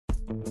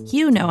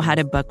You know how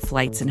to book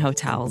flights and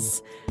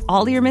hotels.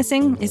 All you're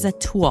missing is a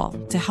tool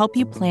to help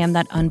you plan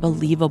that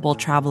unbelievable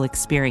travel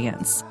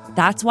experience.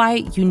 That's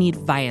why you need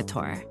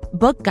Viator.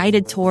 Book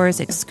guided tours,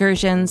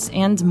 excursions,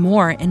 and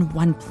more in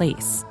one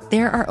place.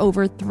 There are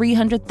over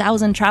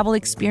 300,000 travel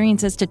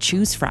experiences to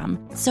choose from,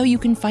 so you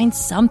can find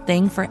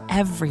something for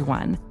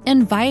everyone.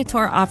 And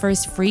Viator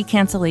offers free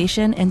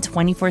cancellation and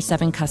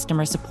 24/7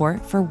 customer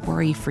support for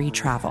worry-free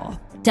travel.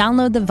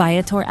 Download the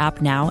Viator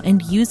app now and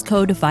use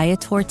code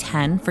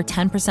Viator10 for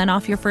 10%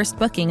 off your first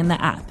booking in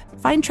the app.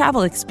 Find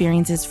travel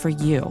experiences for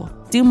you.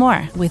 Do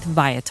more with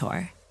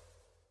Viator.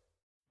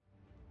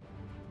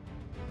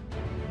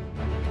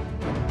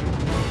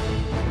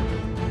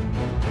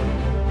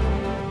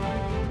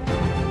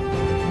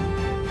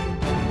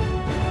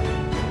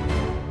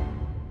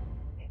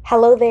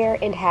 Hello there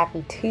and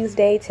happy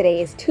Tuesday.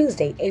 Today is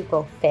Tuesday,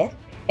 April 5th.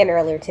 And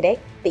earlier today,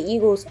 the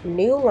Eagles'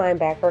 new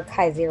linebacker,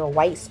 Kyzir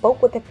White,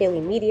 spoke with the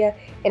Philly media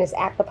and is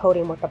at the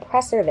podium with a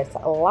presser that's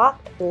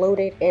locked,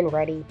 loaded, and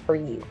ready for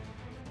you.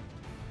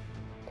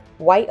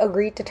 White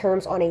agreed to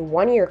terms on a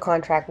one-year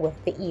contract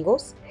with the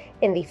Eagles,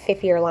 and the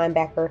fifth-year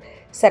linebacker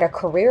set a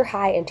career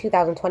high in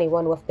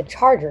 2021 with the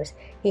Chargers.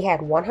 He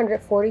had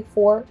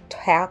 144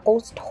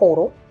 tackles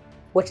total,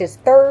 which is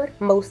third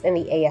most in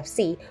the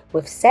AFC,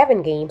 with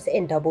 7 games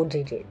in double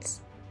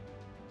digits.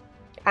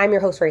 I'm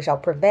your host, Rachel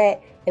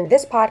Prevet, and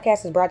this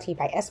podcast is brought to you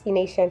by SB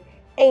Nation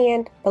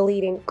and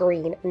Bleeding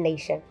Green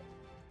Nation.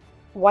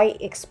 White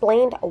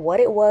explained what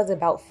it was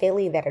about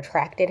Philly that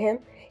attracted him.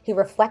 He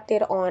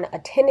reflected on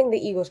attending the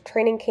Eagles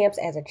training camps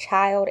as a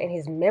child and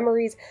his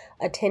memories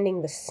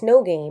attending the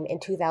Snow Game in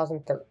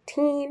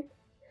 2013,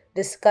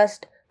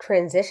 discussed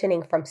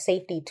transitioning from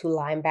safety to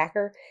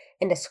linebacker,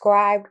 and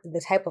described the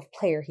type of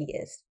player he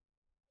is.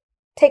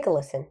 Take a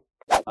listen.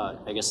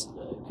 I guess,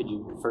 could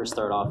you first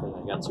start off, and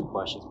I got 2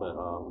 questions, but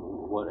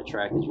what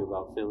attracted you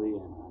about Philly,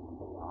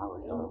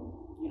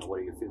 and what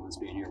are your feelings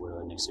being here with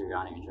Nick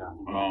Sirianni and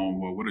John?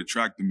 Well, what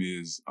attracted me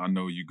is I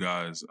know you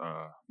guys,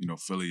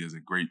 Philly is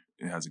it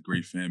has a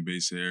great fan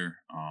base here,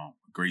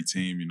 great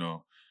team,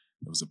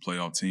 it was a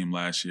playoff team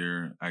last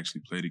year. I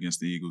actually played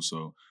against the Eagles,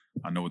 so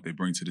I know what they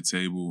bring to the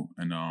table,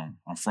 and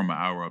I'm from an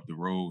hour up the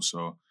road,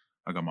 so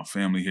I got my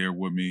family here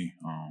with me,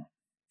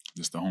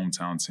 just the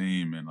hometown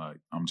team, and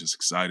I'm just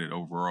excited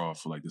overall. I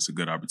feel like this is a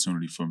good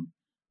opportunity for me.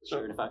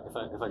 Sure. And if I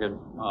could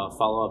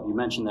follow up, you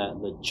mentioned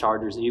that the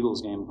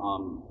Chargers-Eagles game.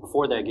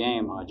 Before that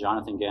game,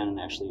 Jonathan Gannon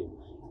actually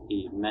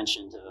he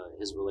mentioned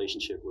his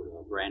relationship with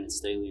Brandon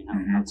Staley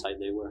and how tight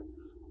they were.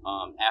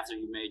 After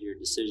you made your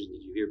decision,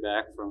 did you hear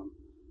back from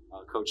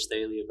Coach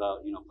Staley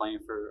about playing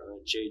for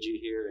JG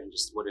here, and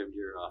just what have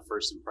your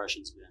first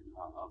impressions been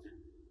of him?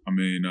 I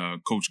mean,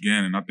 Coach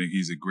Gannon, I think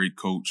he's a great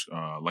coach.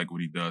 I like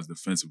what he does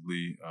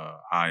defensively,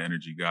 high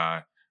energy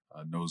guy,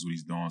 knows what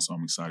he's doing. So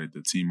I'm excited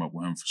to team up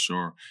with him for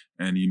sure.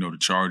 And, the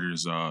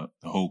Chargers, the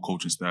whole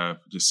coaching staff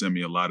just sent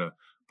me a lot of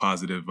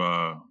positive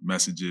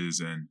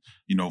messages and,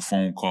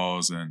 phone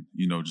calls and,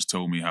 just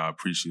told me how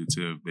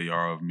appreciative they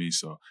are of me.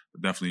 So I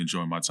definitely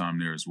enjoyed my time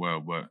there as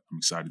well. But I'm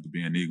excited to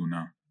be an Eagle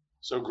now.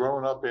 So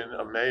growing up in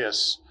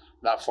Emmaus,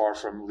 not far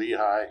from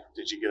Lehigh,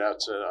 did you get out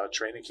to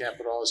training camp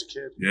at all as a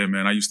kid? Yeah,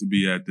 man. I used to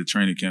be at the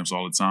training camps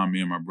all the time.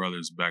 Me and my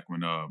brothers back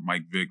when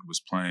Mike Vick was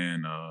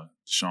playing,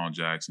 Deshaun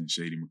Jackson,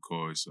 Shady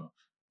McCoy. So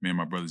me and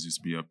my brothers used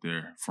to be up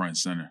there front and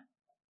center.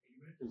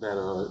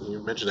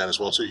 You mentioned that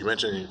as well, too. You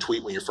mentioned in your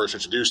tweet when you first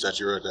introduced that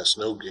you were at that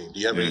Snow game. Do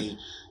you have any,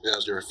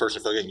 as your first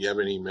NFL game, do you have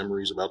any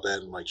memories about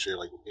that and share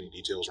any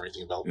details or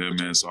anything about it? Yeah,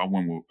 man. So I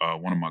went with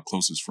one of my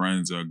closest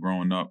friends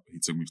growing up. He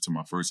took me to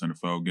my first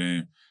NFL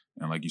game.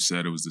 And like you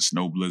said, it was the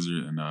snow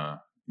blizzard. And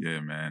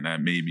man,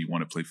 that made me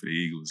want to play for the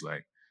Eagles.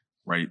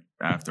 Right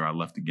after I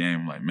left the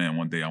game, man,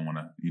 one day I want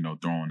to,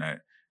 throw on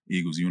that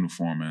Eagles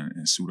uniform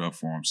and suit up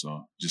for them.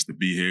 So just to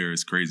be here,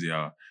 it's crazy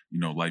how,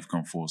 life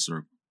come full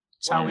circle.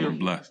 So I'm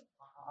blessed.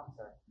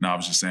 No, I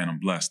was just saying I'm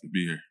blessed to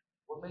be here.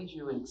 What made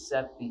you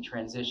accept the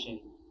transition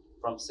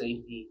from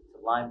safety to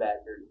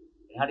linebacker?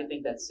 And how do you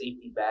think that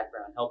safety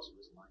background helps you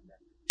as a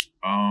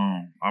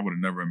linebacker? I would have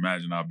never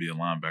imagined I'd be a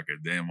linebacker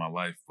a day in my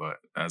life, but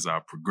as I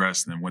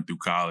progressed and went through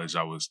college,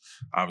 I was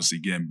obviously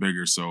getting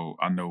bigger. So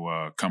I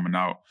know coming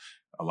out,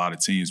 a lot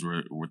of teams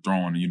were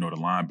throwing, the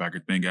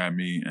linebacker thing at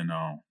me, and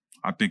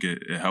I think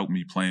it helped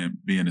me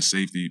being a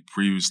safety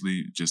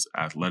previously, just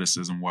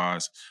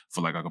athleticism-wise. I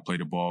feel like I could play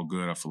the ball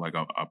good. I feel like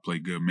I play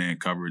good man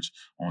coverage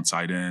on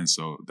tight end,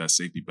 so that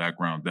safety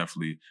background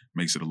definitely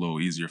makes it a little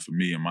easier for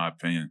me, in my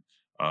opinion,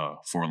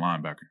 for a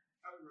linebacker.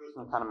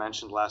 Kind of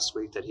mentioned last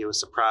week that he was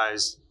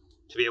surprised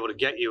to be able to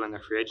get you in the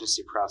free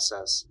agency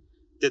process.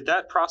 Did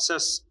that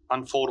process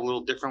unfold a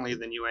little differently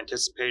than you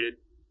anticipated?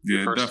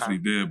 Yeah, it definitely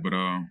did. But,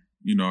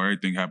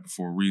 everything happened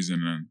for a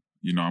reason.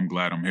 And, I'm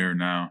glad I'm here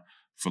now.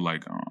 Feel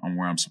like I'm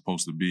where I'm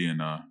supposed to be. And,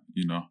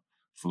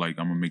 feel like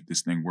I'm going to make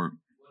this thing work.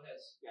 What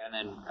has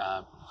Gannon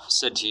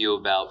said to you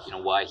about,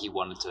 why he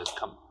wanted to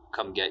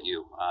come get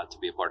you to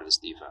be a part of this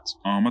defense?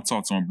 I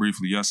talked to him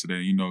briefly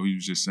yesterday. He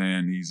was just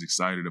saying he's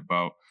excited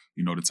about,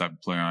 the type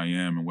of player I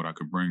am and what I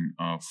could bring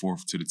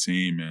forth to the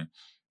team. And,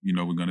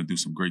 we're going to do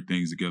some great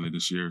things together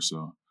this year.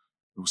 So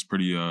it was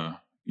pretty,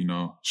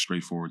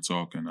 straightforward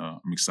talk, and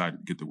I'm excited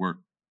to get to work.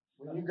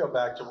 When you go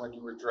back to when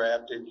you were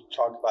drafted, you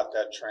talked about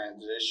that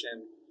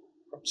transition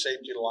from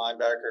safety to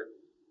linebacker.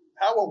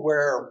 How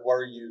aware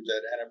were you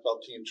that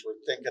NFL teams were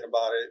thinking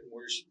about it, and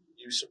were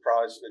you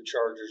surprised the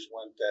Chargers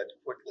went that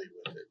quickly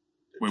with it?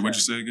 Wait, what'd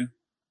you say again?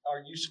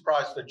 Are you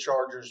surprised the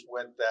Chargers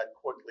went that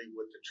quickly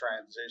with the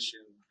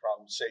transition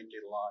from safety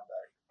to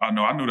linebacker?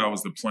 No, I knew that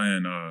was the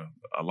plan.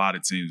 A lot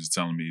of teams were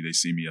telling me they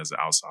see me as an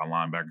outside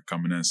linebacker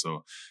coming in.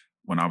 So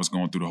when I was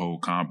going through the whole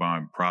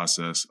combine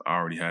process, I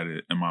already had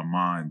it in my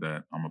mind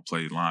that I'm going to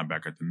play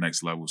linebacker at the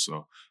next level.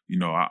 So,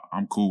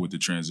 I'm cool with the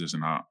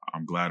transition.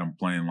 I'm glad I'm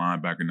playing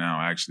linebacker now.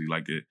 I actually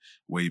like it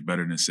way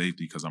better than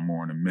safety because I'm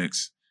more in the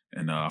mix.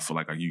 And I feel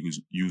like I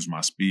use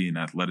my speed and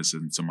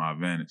athleticism to my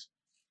advantage.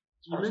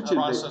 You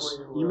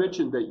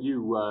mentioned that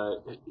you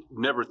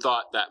never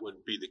thought that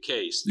would be the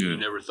case. That You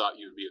never thought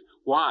you would be.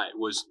 Why?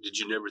 Did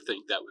you never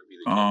think that would be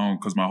the case?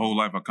 Because my whole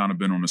life I kind of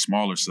been on the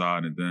smaller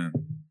side, and then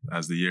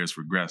as the years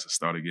progressed, I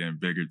started getting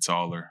bigger,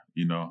 taller.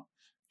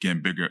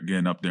 Getting bigger,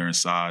 getting up there in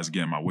size,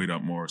 getting my weight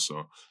up more.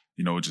 So,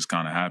 it just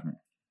kind of happened.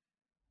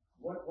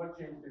 What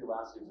changed for you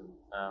last season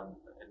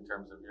in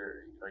terms of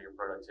your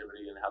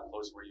productivity, and how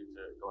close were you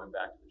to going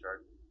back to the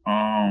Chargers?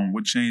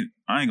 What changed?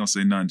 I ain't gonna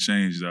say nothing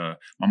changed. My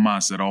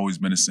mindset always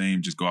been the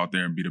same. Just go out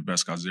there and be the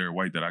best Kyzir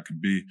White that I can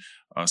be.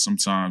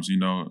 Sometimes, you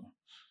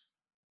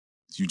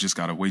just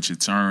gotta wait your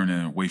turn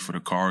and wait for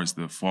the cards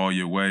to fall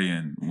your way.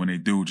 And when they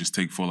do, just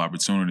take full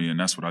opportunity. And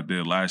that's what I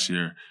did last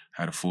year.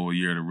 Had a full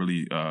year to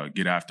really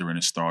get after it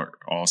and start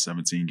all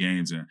 17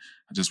 games. And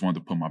I just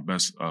wanted to put my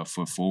best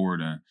foot forward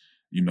and,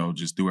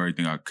 just do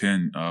everything I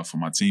can for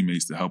my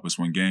teammates to help us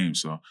win games.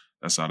 So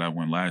that's how that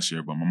went last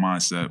year. But my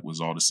mindset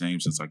was all the same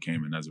since I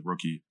came in as a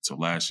rookie to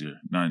last year.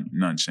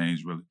 None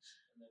changed, really.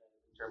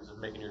 In terms of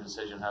making your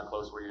decision, how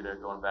close were you to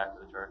going back to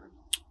the Chargers?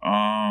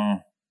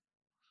 I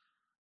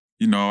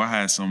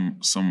had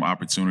some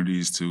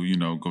opportunities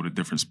to, go to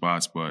different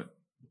spots, but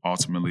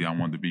ultimately I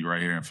wanted to be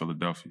right here in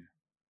Philadelphia.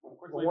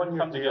 Quickly, did it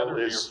come together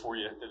here for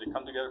you? Did it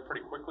come together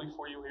pretty quickly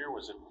for you here?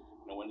 Was it,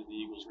 when did the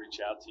Eagles reach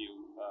out to you,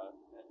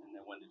 and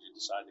then when did you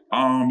decide to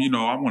come?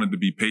 I wanted to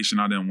be patient.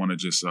 I didn't want to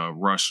just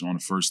rush on the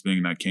first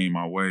thing that came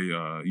my way.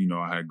 I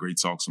had great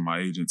talks with my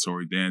agent,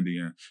 Tory Dandy,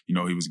 and,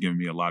 he was giving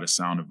me a lot of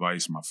sound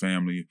advice. My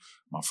family,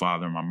 my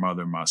father, my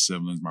mother, my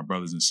siblings, my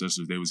brothers and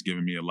sisters, they was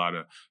giving me a lot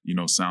of,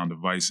 sound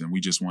advice, and we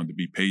just wanted to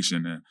be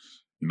patient. And,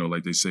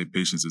 like they say,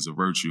 patience is a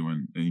virtue.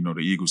 And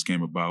the Eagles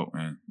came about,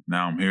 and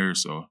now I'm here.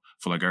 So I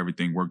feel like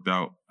everything worked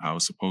out how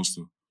it's supposed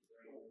to.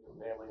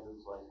 Family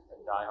who's like a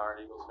diehard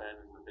Eagles fan,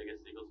 who's the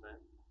biggest Eagles fan?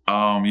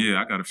 Yeah,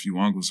 I got a few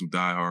uncles who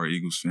diehard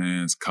Eagles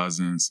fans,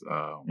 cousins.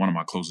 One of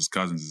my closest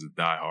cousins is a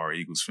diehard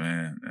Eagles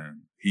fan,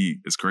 and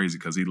it's crazy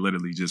because he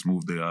literally just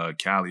moved to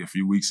Cali a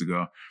few weeks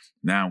ago.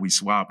 Now we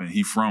swap, and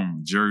he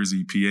from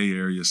Jersey, PA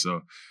area.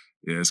 So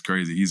yeah, it's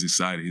crazy. He's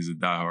excited. He's a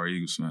diehard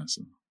Eagles fan.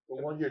 So.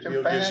 Well, 1 year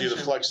deal gives you the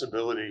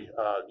flexibility,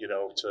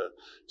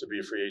 to be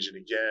a free agent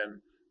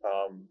again.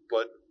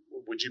 But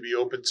would you be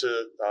open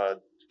to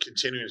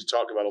continuing to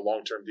talk about a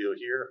long-term deal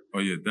here? Oh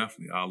yeah,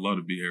 definitely. I'd love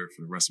to be here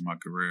for the rest of my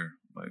career.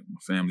 Like,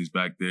 my family's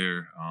back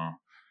there.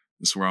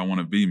 That's where I want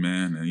to be,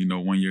 man. And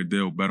 1 year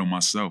deal, bet on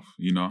myself,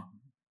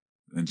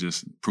 and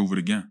just prove it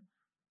again.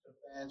 The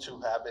fans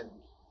who haven't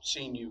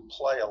seen you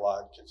play a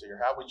lot, Kyzir,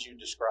 how would you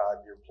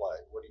describe your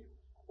play? What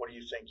do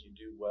you think you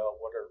do well?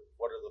 What are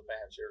the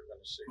fans here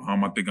going to see?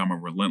 I think I'm a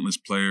relentless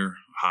player,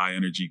 high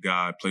energy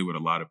guy, play with a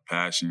lot of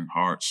passion,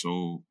 heart,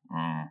 soul.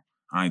 I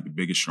ain't the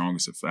biggest,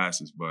 strongest, or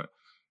fastest, but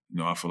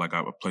I feel like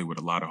I play with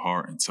a lot of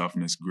heart and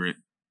toughness, grit,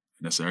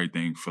 and that's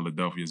everything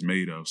Philadelphia is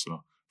made of. So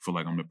I feel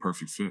like I'm the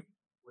perfect fit.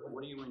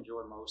 What do you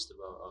enjoy most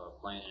about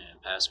playing in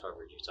pass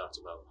coverage? You talked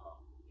about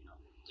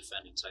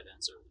defending tight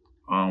ends.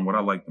 What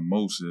I like the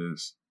most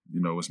is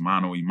it's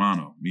mano y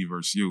mano, me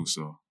versus you.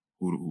 So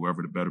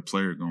whoever the better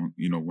player going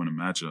win a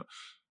matchup.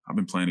 I've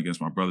been playing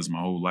against my brothers my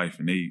whole life,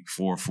 and they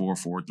 4-4,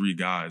 4-3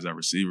 guys at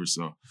receiver.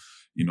 So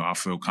I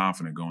feel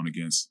confident going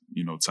against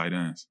tight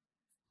ends.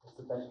 What's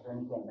the best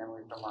training camp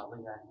memory from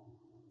LB?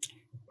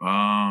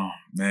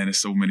 Man, there's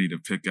so many to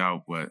pick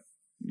out, but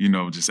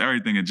just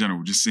everything in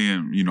general. Just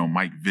seeing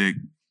Mike Vick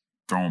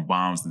throwing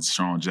bombs to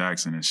Sean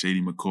Jackson and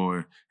Shady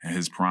McCoy and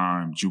his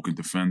prime, juking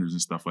defenders and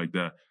stuff like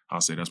that.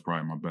 I'll say that's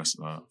probably my best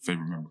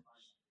favorite memory.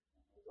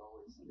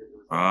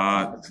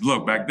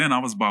 Look, back then I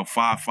was about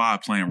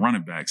 5'5" playing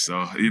running back,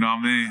 so you know what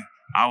I mean.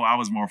 I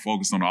was more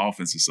focused on the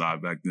offensive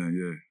side back then.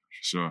 Yeah,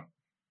 for sure.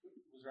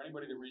 Was there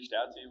anybody that reached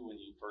out to you when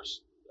you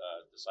first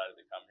decided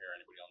to come here?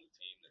 Anybody on the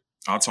team?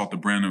 I talked to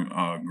Brandon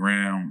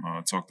Graham.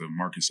 Talked to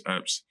Marcus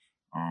Epps.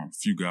 A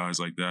few guys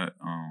like that.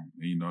 And,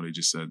 they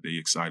just said they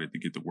excited to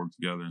get to work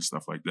together and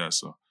stuff like that.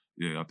 So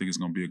yeah, I think it's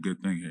going to be a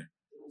good thing here.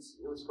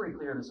 It was pretty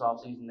clear this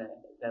offseason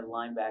that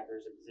linebacker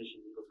is a position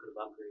Eagles could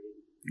have upgraded.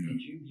 Yeah.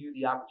 Did you view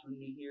the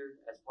opportunity here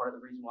as part of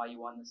the reason why you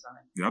wanted to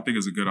sign? Yeah, I think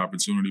it's a good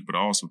opportunity, but I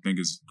also think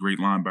it's great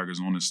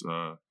linebackers on this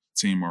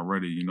team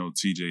already. You know,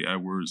 T.J.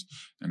 Edwards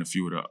and a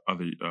few of the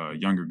other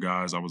younger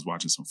guys. I was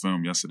watching some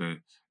film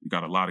yesterday. You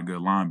got a lot of good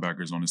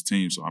linebackers on this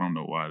team, so I don't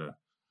know why a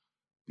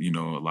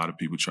lot of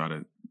people try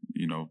to,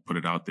 put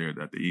it out there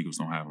that the Eagles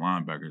don't have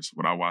linebackers.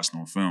 What I watched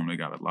on film, they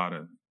got a lot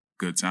of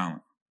good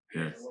talent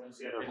here.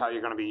 How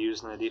you're going to be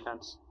used in the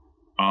defense?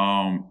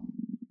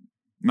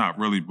 Not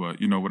really, but,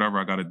 whatever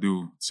I got to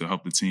do to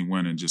help the team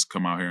win and just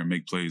come out here and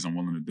make plays, I'm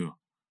willing to do.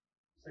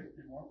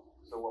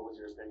 So what was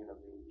your opinion of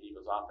the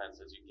Eagles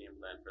offense as you game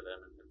plan for them?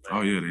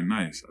 Oh, yeah, they're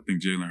nice. I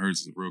think Jalen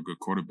Hurts is a real good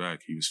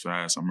quarterback. He was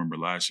fast. I remember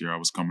last year I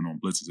was coming on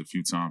blitzes a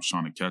few times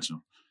trying to catch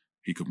him.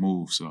 He could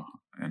move,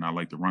 and I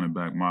like the running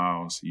back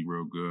Miles. He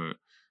real good.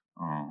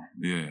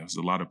 There's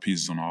a lot of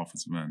pieces on the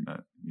offensive end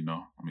that,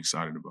 I'm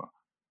excited about.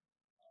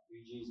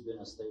 BG's been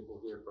a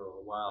staple here for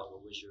a while.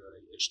 What was your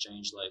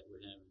exchange like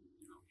with him?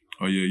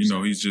 Oh, yeah,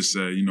 he's just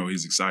said,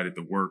 he's excited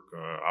to work.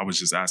 I was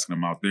just asking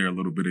him out there a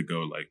little bit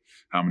ago, like,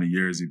 how many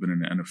years he's been in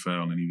the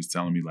NFL, and he was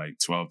telling me, like,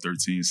 12,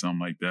 13, something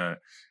like that.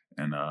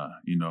 And,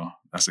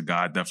 that's a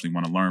guy I definitely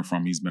want to learn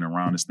from. He's been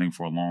around this thing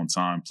for a long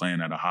time,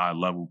 playing at a high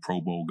level,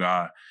 Pro Bowl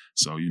guy.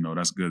 So,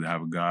 that's good to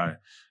have a guy,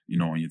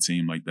 on your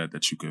team like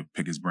that you could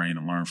pick his brain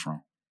and learn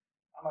from.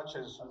 How much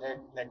has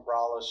Nick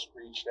Rallis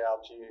reached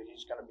out to you?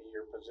 He's going to be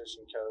your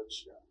position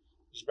coach.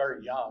 He's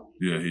very young.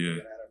 Yeah, he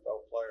is.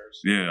 NFL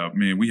players. Yeah, I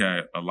mean, we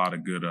had a lot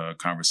of good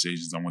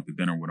conversations. I went to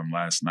dinner with him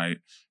last night.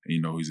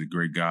 And, he's a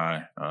great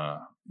guy,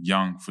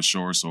 young for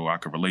sure, so I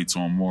could relate to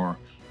him more.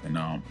 And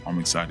I'm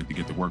excited to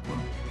get to work with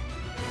him.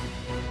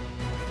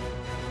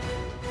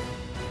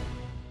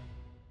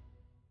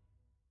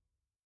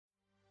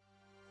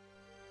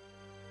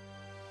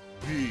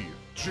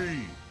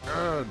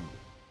 BGN.